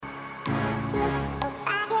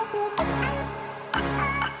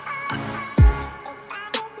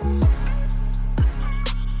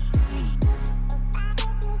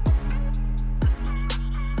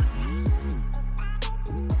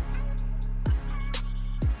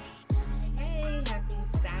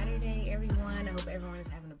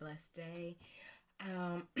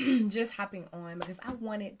just hopping on because I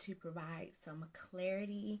wanted to provide some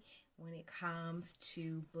clarity when it comes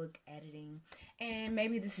to book editing. And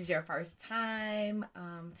maybe this is your first time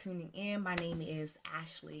tuning in. My name is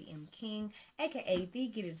Ashley M. King, aka the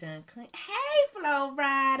Get It Done Queen. Hey, Flow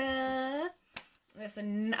Rider! That's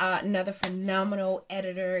another phenomenal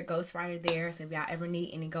editor, ghostwriter there. So if y'all ever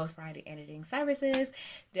need any ghostwriter editing services,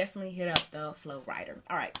 definitely hit up the Flow Rider.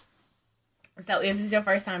 All right. So if this is your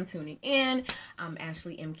first time tuning in, I'm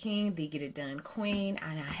Ashley M. King, the Get It Done Queen,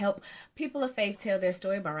 and I help people of faith tell their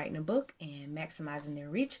story by writing a book and maximizing their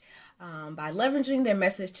reach by leveraging their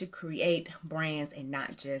message to create brands and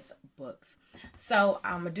not just books. So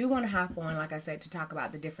I do want to hop on, like I said, to talk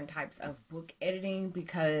about the different types of book editing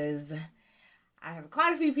because I have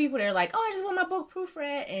quite a few people that are like, oh, I just want my book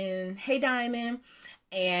proofread, and hey, Diamond,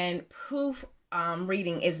 and proof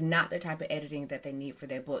reading is not the type of editing that they need for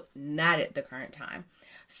their book, not at the current time.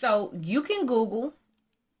 So you can Google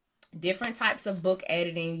different types of book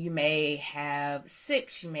editing. You may have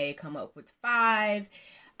 6, you may come up with 5,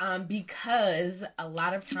 because a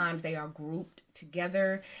lot of times they are grouped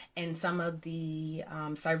together and some of the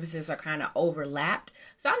services are kind of overlapped.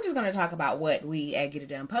 So I'm just going to talk about what we at Get It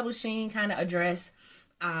Done Publishing kind of address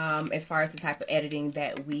as far as the type of editing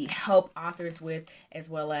that we help authors with, as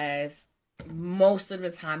well as most of the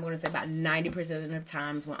time, I'm going to say about 90% of the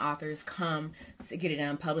times when authors come to Get It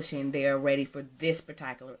Done Publishing, they're ready for this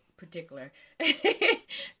particular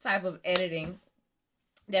type of editing.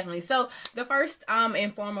 Definitely. So the first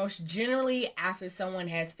and foremost, generally after someone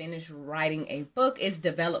has finished writing a book, is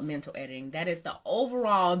developmental editing. That is the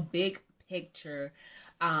overall big picture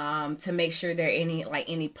to make sure there are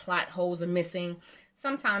any plot holes are missing.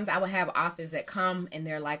 Sometimes I will have authors that come and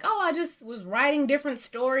they're like, oh, I just was writing different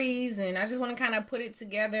stories and I just want to kind of put it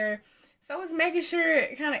together. So it's making sure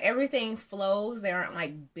kind of everything flows. There aren't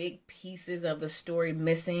like big pieces of the story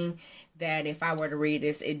missing that if I were to read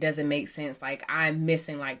this, it doesn't make sense. Like I'm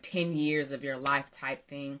missing like 10 years of your life type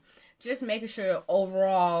thing. Just making sure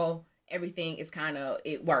overall everything is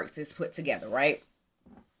it works. It's put together, right?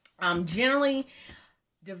 Generally,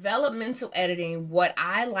 developmental editing, what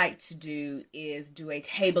I like to do is do a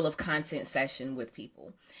table of content session with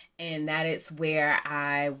people. And that is where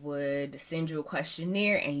I would send you a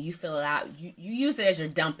questionnaire and you fill it out. You use it as your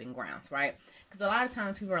dumping grounds, right? Because a lot of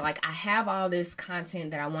times people are like, I have all this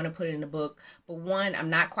content that I want to put in the book. But one,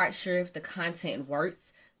 I'm not quite sure if the content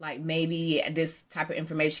works. Like maybe this type of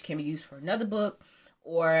information can be used for another book.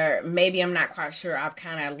 Or maybe I'm not quite sure. I've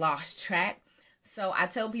kind of lost track. So I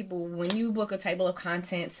tell people, when you book a table of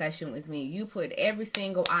content session with me, you put every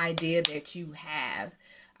single idea that you have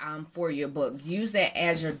for your book. Use that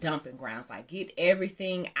as your dumping grounds. Like get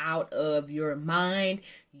everything out of your mind.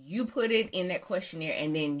 You put it in that questionnaire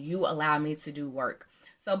and then you allow me to do work.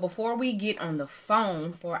 So before we get on the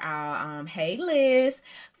phone for our, hey Liz,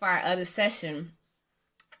 for our other session,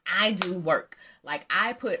 I do work. Like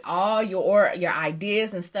I put all your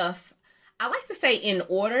ideas and stuff, I like to say in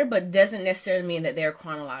order, but doesn't necessarily mean that they're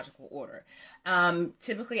chronological order.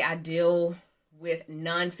 Typically, I deal with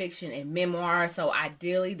nonfiction and memoir, so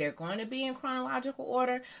ideally they're going to be in chronological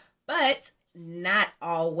order, but not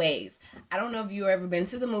always. I don't know if you've ever been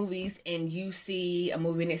to the movies and you see a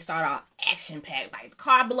movie and it start off action-packed, like the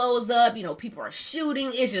car blows up, people are shooting,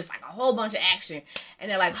 it's just like a whole bunch of action, and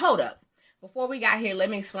they're like, hold up. Before we got here, let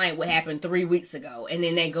me explain what happened 3 weeks ago. And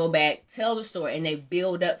then they go back, tell the story, and they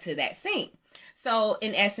build up to that scene. So,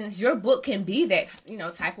 in essence, your book can be that,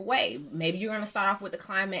 type of way. Maybe you're going to start off with the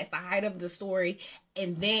climax, the height of the story,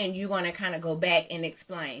 and then you're going to kind of go back and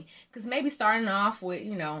explain. Because maybe starting off with,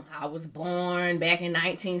 I was born back in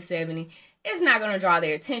 1970, it's not going to draw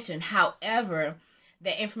their attention. However,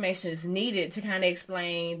 the information is needed to kind of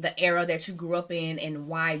explain the era that you grew up in and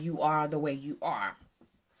why you are the way you are.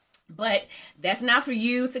 But that's not for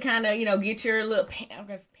you to kind of, get your little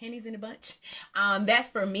pennies in a bunch. That's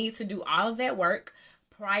for me to do all of that work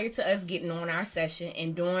prior to us getting on our session.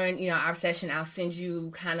 And during, our session, I'll send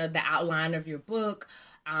you kind of the outline of your book,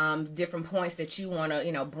 different points that you want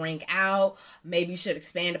to, bring out. Maybe you should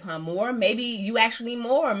expand upon more. Maybe you actually need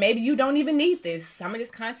more. Or maybe you don't even need this. Some of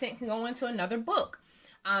this content can go into another book.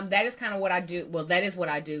 That is kind of what I do. Well, that is what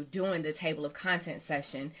I do during the table of content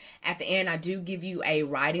session. At the end, I do give you a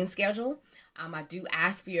writing schedule. I do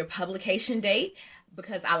ask for your publication date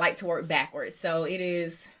because I like to work backwards. So it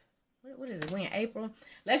is, what is it? We're in April.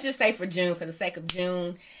 Let's just say for June, for the sake of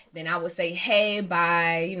June. Then I would say, hey,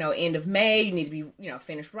 by, end of May, you need to be,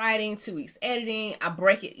 finished writing, 2 weeks editing. I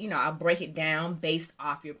break it down based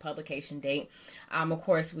off your publication date. Of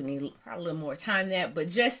course, we need probably a little more time than that, but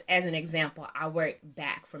just as an example, I work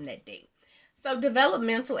back from that date. So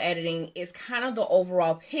developmental editing is kind of the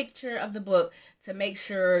overall picture of the book to make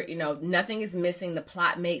sure, nothing is missing, the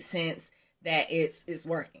plot makes sense, that it's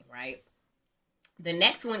working, right? The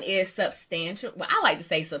next one is substantial. Well, I like to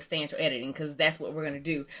say substantial editing because that's what we're going to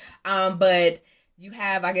do. But you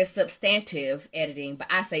have, I guess, substantive editing, but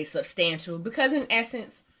I say substantial because in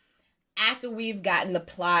essence, after we've gotten the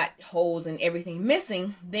plot holes and everything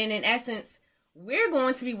missing, then in essence, we're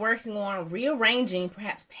going to be working on rearranging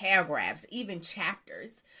perhaps paragraphs, even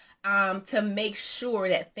chapters, to make sure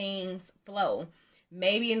that things flow.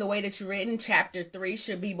 Maybe in the way that you're written, chapter 3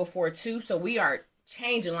 should be before 2. So we are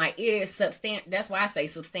changing, like it is substantial. That's why I say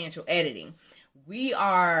substantial editing. We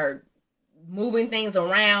are moving things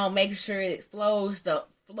around, making sure it flows, the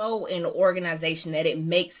flow and the organization, that it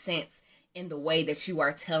makes sense in the way that you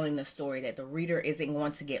are telling the story, that the reader isn't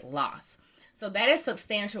going to get lost. So that is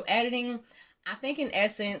substantial editing. I think in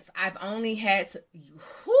essence, I've only had to,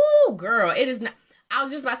 it is not, I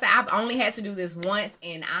was just about to say, I've only had to do this once,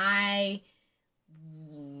 and I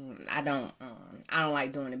don't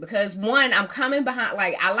like doing it because one, I'm coming behind.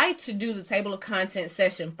 Like, I like to do the table of contents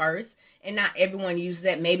session first, and not everyone uses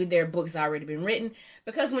that. Maybe their book's already been written,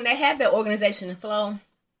 because when they have that organization and flow,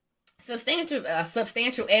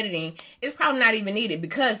 substantial editing is probably not even needed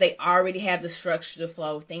because they already have the structure, the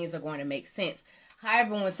flow. Things are going to make sense.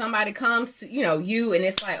 However, when somebody comes to, you, and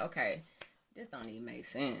it's like, okay, this don't even make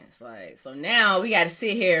sense. Like, so now we got to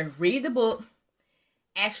sit here, read the book,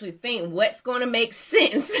 actually think what's going to make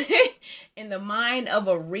sense in the mind of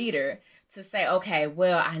a reader to say, okay,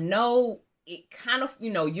 well, I know it kind of,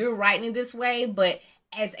 you're writing this way, but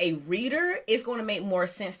as a reader, it's going to make more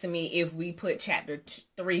sense to me if we put chapter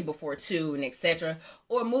 3 before 2 and etc.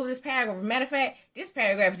 Or move this paragraph. Matter of fact, this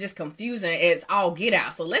paragraph is just confusing. It's all get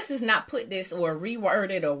out. So let's just not put this or reword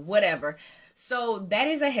it or whatever. So that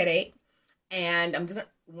is a headache. And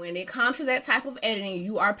when it comes to that type of editing,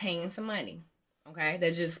 you are paying some money. Okay,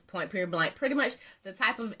 that's just point, period, blank. Pretty much the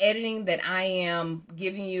type of editing that I am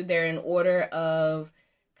giving you, they're in order of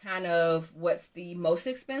kind of what's the most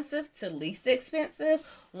expensive to least expensive.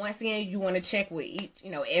 Once again, you want to check with each,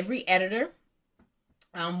 every editor.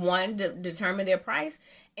 One, to determine their price.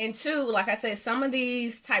 And two, like I said, some of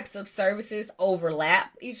these types of services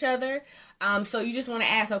overlap each other. So you just want to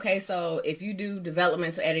ask, okay, so if you do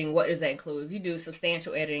developmental editing, what does that include? If you do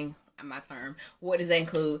substantial editing, my term, what does that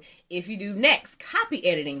include? If you do next, copy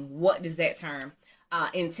editing, what does that term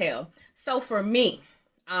entail? So for me,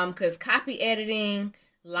 because copy editing,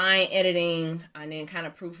 line editing, and then kind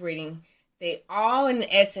of proofreading, they all in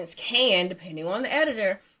essence can, depending on the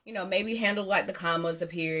editor, maybe handle like the commas, the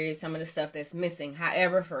periods, some of the stuff that's missing.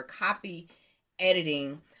 However, for copy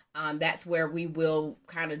editing, that's where we will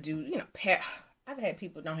kind of do, I've had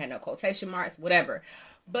people don't have no quotation marks, whatever.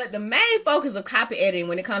 But the main focus of copy editing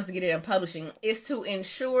when it comes to getting it in publishing is to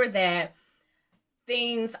ensure that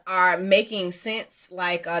things are making sense,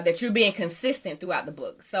 like that you're being consistent throughout the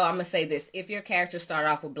book. So I'm going to say this. If your character started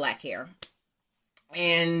off with black hair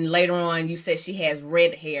and later on you said she has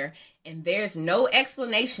red hair and there's no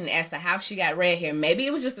explanation as to how she got red hair, maybe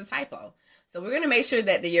it was just a typo. So we're going to make sure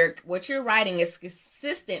that what you're writing is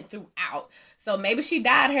consistent throughout. So maybe she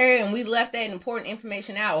dyed her hair and we left that important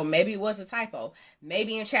information out, or maybe it was a typo.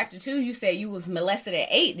 Maybe in chapter 2 you said you was molested at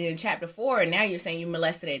 8, then in chapter 4 and now you're saying you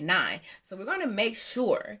molested at 9. So we're going to make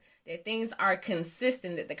sure that things are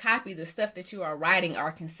consistent, that the copy, the stuff that you are writing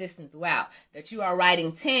are consistent throughout, that you are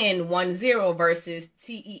writing 10 versus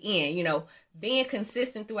TEN, being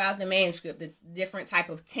consistent throughout the manuscript, the different type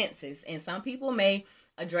of tenses. And some people may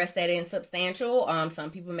address that in substantial.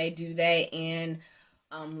 Some people may do that in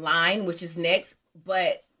line, which is next.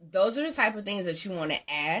 But those are the type of things that you want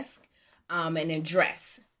to ask and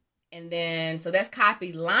address. And then, so that's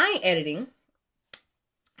copy. Line editing.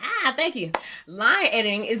 Thank you. Line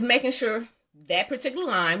editing is making sure that particular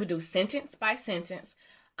line, we do sentence by sentence,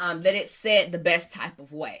 that it's said the best type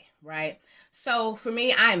of way, right? So for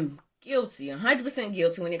me, I'm guilty, 100%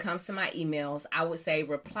 guilty when it comes to my emails. I would say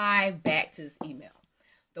reply back to this email.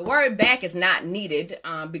 The word back is not needed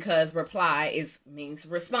because reply means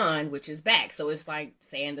respond, which is back. So it's like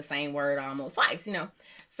saying the same word almost twice,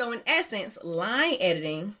 So in essence, line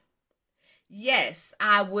editing, yes,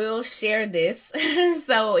 I will share this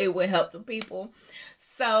so it will help the people.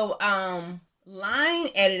 So line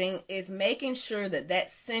editing is making sure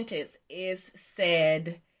that sentence is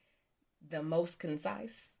said the most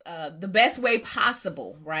concise, the best way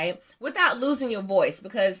possible, right? Without losing your voice,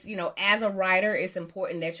 because, as a writer, it's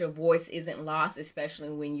important that your voice isn't lost, especially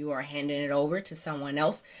when you are handing it over to someone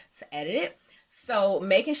else to edit it. So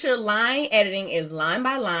making sure line editing is line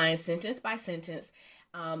by line, sentence by sentence,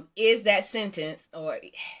 is that sentence, or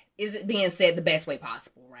is it being said the best way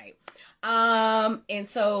possible, right? And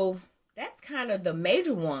so that's kind of the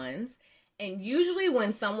major ones. And usually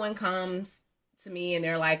when someone comes to me and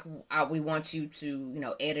they're like, we want you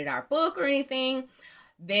to, edit our book or anything,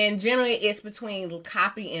 then generally it's between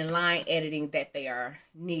copy and line editing that they are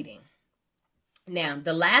needing. Now,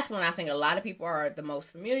 the last one I think a lot of people are the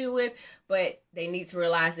most familiar with, but they need to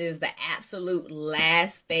realize is the absolute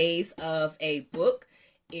last phase of a book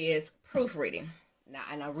is proofreading. Now,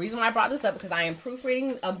 and the reason why I brought this up because I am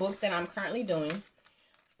proofreading a book that I'm currently doing.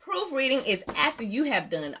 Proofreading is after you have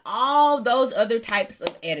done all those other types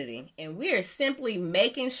of editing, and we are simply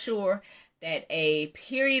making sure that a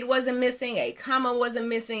period wasn't missing, a comma wasn't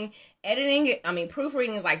missing.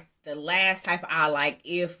 Proofreading is like the last type I like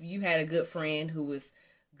if you had a good friend who was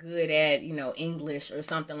good at, English or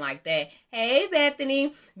something like that. Hey,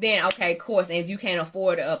 Bethany. Then, okay, of course, and if you can't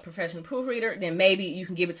afford a professional proofreader, then maybe you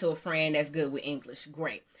can give it to a friend that's good with English.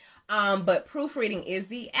 Great. But proofreading is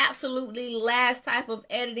the absolutely last type of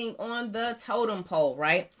editing on the totem pole,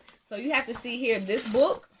 right? So you have to see here, this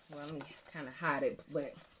book, well, let me kind of hide it,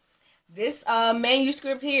 but this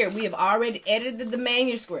manuscript here, we have already edited the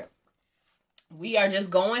manuscript. We are just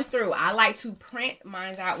going through. I like to print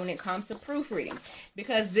mine out when it comes to proofreading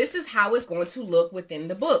because this is how it's going to look within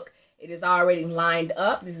the book. It is already lined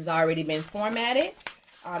up. This has already been formatted.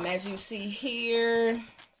 As you see here,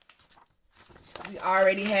 we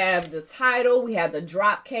already have the title. We have the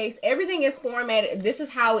drop case. Everything is formatted. This is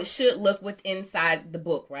how it should look inside the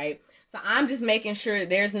book, right? So I'm just making sure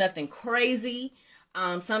there's nothing crazy.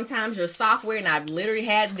 Sometimes your software, and I've literally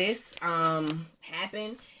had this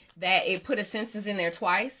happen, that it put a sentence in there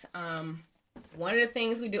twice. One of the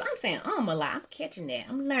things we do, I'm saying, Mala, I'm catching that.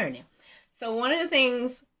 I'm learning. So one of the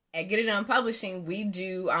things at Get It Done Publishing, we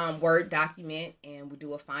do Word document, and we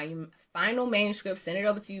do a final manuscript, send it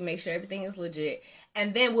over to you, make sure everything is legit,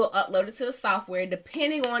 and then we'll upload it to the software.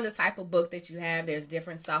 Depending on the type of book that you have, there's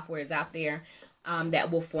different softwares out there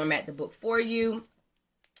that will format the book for you.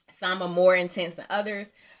 Some are more intense than others.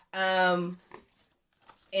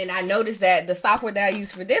 And I noticed that the software that I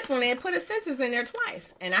use for this one, it put a sentence in there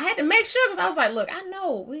twice. And I had to make sure because I was like, look, I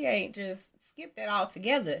know we ain't just skipped that all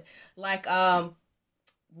together. Like,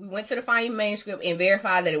 we went to the final manuscript and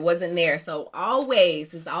verified that it wasn't there. So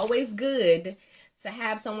it's always good to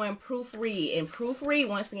have someone proofread. And proofread,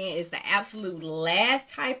 once again, is the absolute last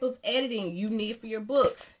type of editing you need for your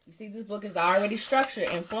book. You see, this book is already structured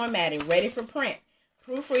and formatted, ready for print.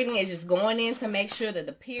 Proofreading is just going in to make sure that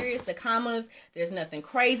the periods, the commas, there's nothing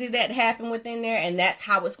crazy that happened within there, and that's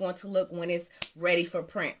how it's going to look when it's ready for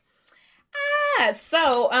print.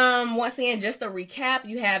 So once again, just to recap,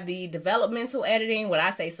 you have the developmental editing, what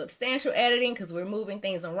I say substantial editing, because we're moving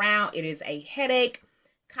things around. It is a headache.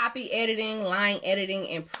 Copy editing, line editing,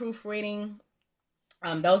 and proofreading.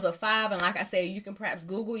 Those are 5, and like I said, you can perhaps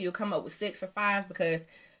Google, you'll come up with 6 or 5 because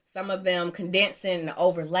some of them condense and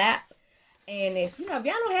overlap. And if y'all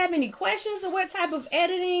don't have any questions of what type of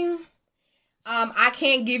editing, I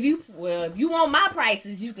can't give you, well, if you want my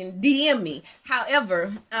prices, you can DM me.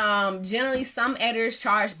 However, generally some editors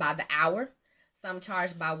charge by the hour. Some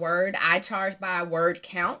charge by word. I charge by word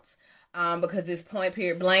count. Because it's point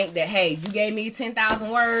period blank that, hey, you gave me 10,000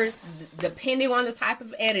 words. Depending on the type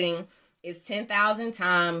of editing, it's 10,000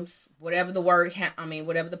 times whatever the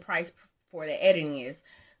whatever the price for the editing is.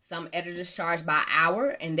 Some editors charge by hour,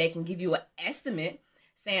 and they can give you an estimate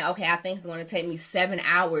saying, okay, I think it's going to take me 7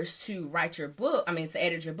 hours to write your book. To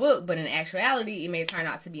edit your book, but in actuality, it may turn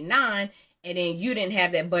out to be 9, and then you didn't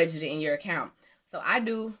have that budgeted in your account. So I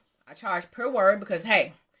charge per word because,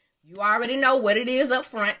 hey, you already know what it is up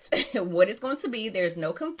front, what it's going to be. There's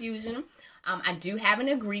no confusion. I do have an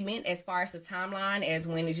agreement as far as the timeline as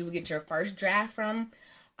when you will get your first draft from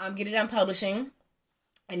Get It Done Publishing.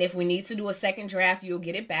 And if we need to do a second draft, you'll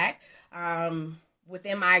get it back.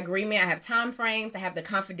 Within my agreement, I have time frames. I have the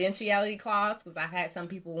confidentiality clause because I've had some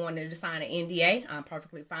people wanting to sign an NDA. I'm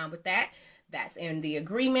perfectly fine with that. That's in the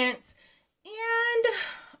agreement. And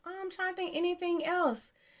I'm trying to think anything else.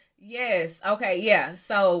 Yes. Okay. Yeah.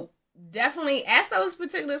 So definitely ask those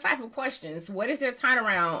particular type of questions. What is their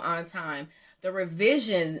turnaround on time? The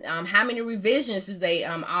revision, how many revisions do they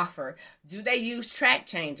offer? Do they use track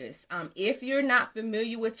changes? If you're not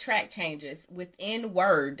familiar with track changes within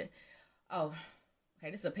Word, okay,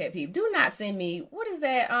 this is a pet peeve. Do not send me, what is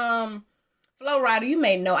that? Flowrider, you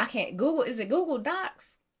may know. I can't Google. Is it Google Docs?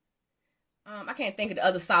 I can't think of the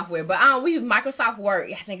other software, but we use Microsoft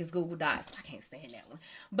Word. Yeah, I think it's Google Docs. I can't stand that one.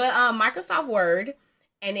 But Microsoft Word,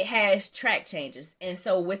 and it has track changes. And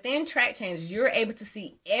so within track changes, you're able to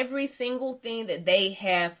see every single thing that they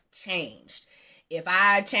have changed. if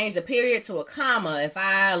I change the period to a comma, if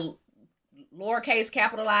I lowercase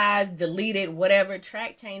capitalize, deleted, whatever,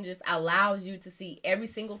 track changes allows you to see every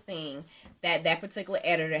single thing that that particular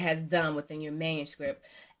editor has done within your manuscript.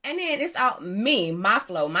 And then it's all me, my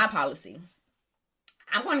flow, my policy.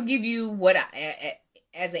 I'm going to give you what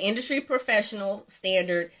as an industry professional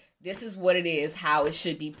standard, this is what it is, how it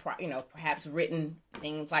should be, perhaps written,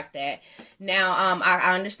 things like that. Now,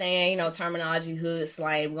 I understand, terminology, hood,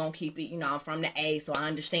 slang. We're going to keep it, I'm from the A, so I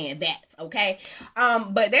understand that, okay?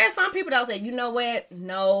 But there are some people out there, you know what?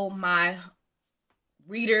 No, my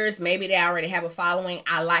readers, maybe they already have a following.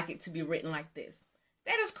 I like it to be written like this.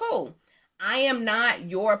 That is cool. I am not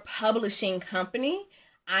your publishing company.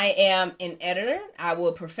 I am an editor. I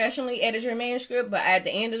will professionally edit your manuscript, but at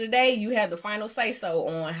the end of the day, you have the final say-so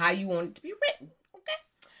on how you want it to be written, okay?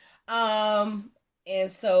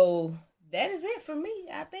 And so that is it for me,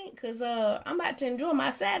 I think, because I'm about to enjoy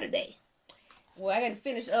my Saturday. Well, I got to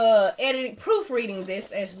finish editing, proofreading this,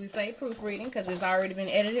 as we say, proofreading, because it's already been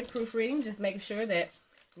edited, proofreading, just making sure that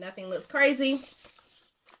nothing looks crazy.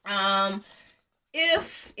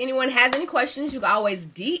 If anyone has any questions, you can always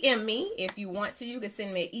DM me. If you want to, you can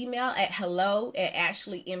send me an email at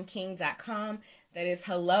hello@ashleymking.com. That is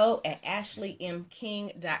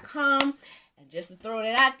hello@ashleymking.com. And just to throw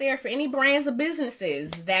that out there, for any brands or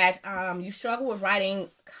businesses that you struggle with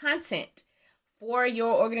writing content for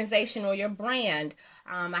your organization or your brand,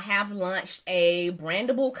 I have launched a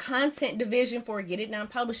brandable content division for Get It Done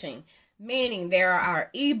Publishing, meaning there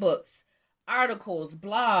are ebooks, articles,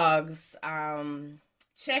 blogs,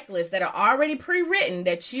 checklists that are already pre-written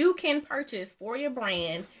that you can purchase for your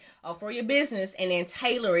brand or for your business, and then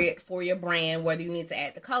tailor it for your brand, whether you need to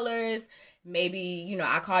add the colors, maybe,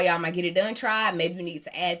 I call y'all my Get It Done tribe, maybe you need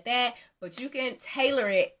to add that, but you can tailor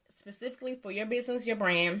it specifically for your business, your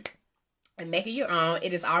brand, and make it your own.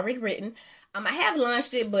 It is already written. I have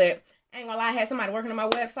launched it, but I ain't gonna lie, I had somebody working on my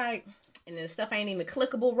website, and the stuff ain't even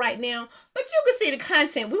clickable right now. But you can see the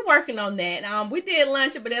content. We're working on that. We did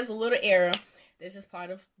launch it, but there's a little error. That's just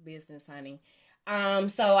part of business, honey.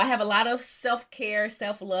 So I have a lot of self-care,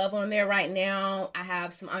 self-love on there right now. I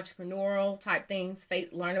have some entrepreneurial type things.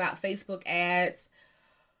 Learn about Facebook ads.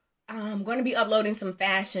 I'm going to be uploading some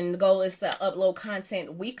fashion. The goal is to upload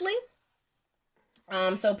content weekly.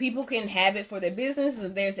 So people can have it for their business.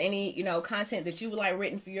 If there's any, content that you would like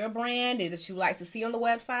written for your brand and that you would like to see on the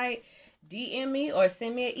website, DM me or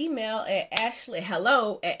send me an email at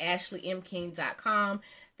hello@ashleymking.com.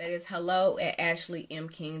 That is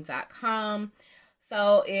hello@ashleymking.com.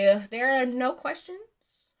 So if there are no questions,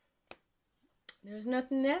 there's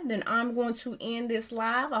nothing there, then I'm going to end this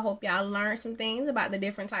live. I hope y'all learned some things about the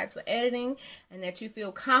different types of editing and that you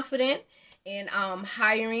feel confident in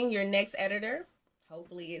hiring your next editor.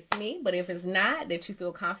 Hopefully it's me, but if it's not, that you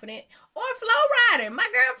feel confident. Or Flow Rider, my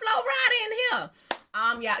girl Flow Rider in here.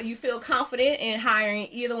 Yeah, you feel confident in hiring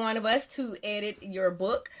either one of us to edit your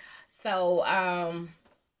book. So,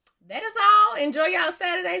 that is all. Enjoy y'all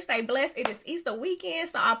Saturday. Stay blessed. It is Easter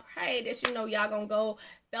weekend, so I pray that y'all gonna go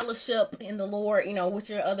fellowship in the Lord, with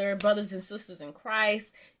your other brothers and sisters in Christ,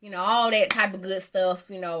 all that type of good stuff.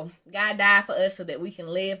 God died for us so that we can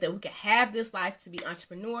live, that we can have this life to be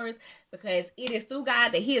entrepreneurs, because it is through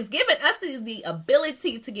God that He has given us the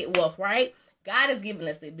ability to get wealth, right? God has given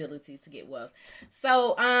us the ability to get wealth.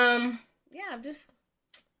 So, yeah, just,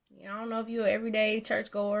 I don't know if you're an everyday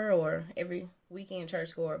churchgoer or every weekend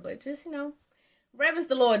churchgoer, but just, reverence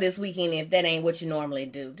the Lord this weekend if that ain't what you normally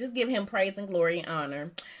do. Just give Him praise and glory and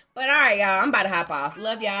honor. But all right, y'all, I'm about to hop off.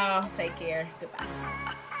 Love y'all. Take care.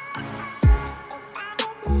 Goodbye.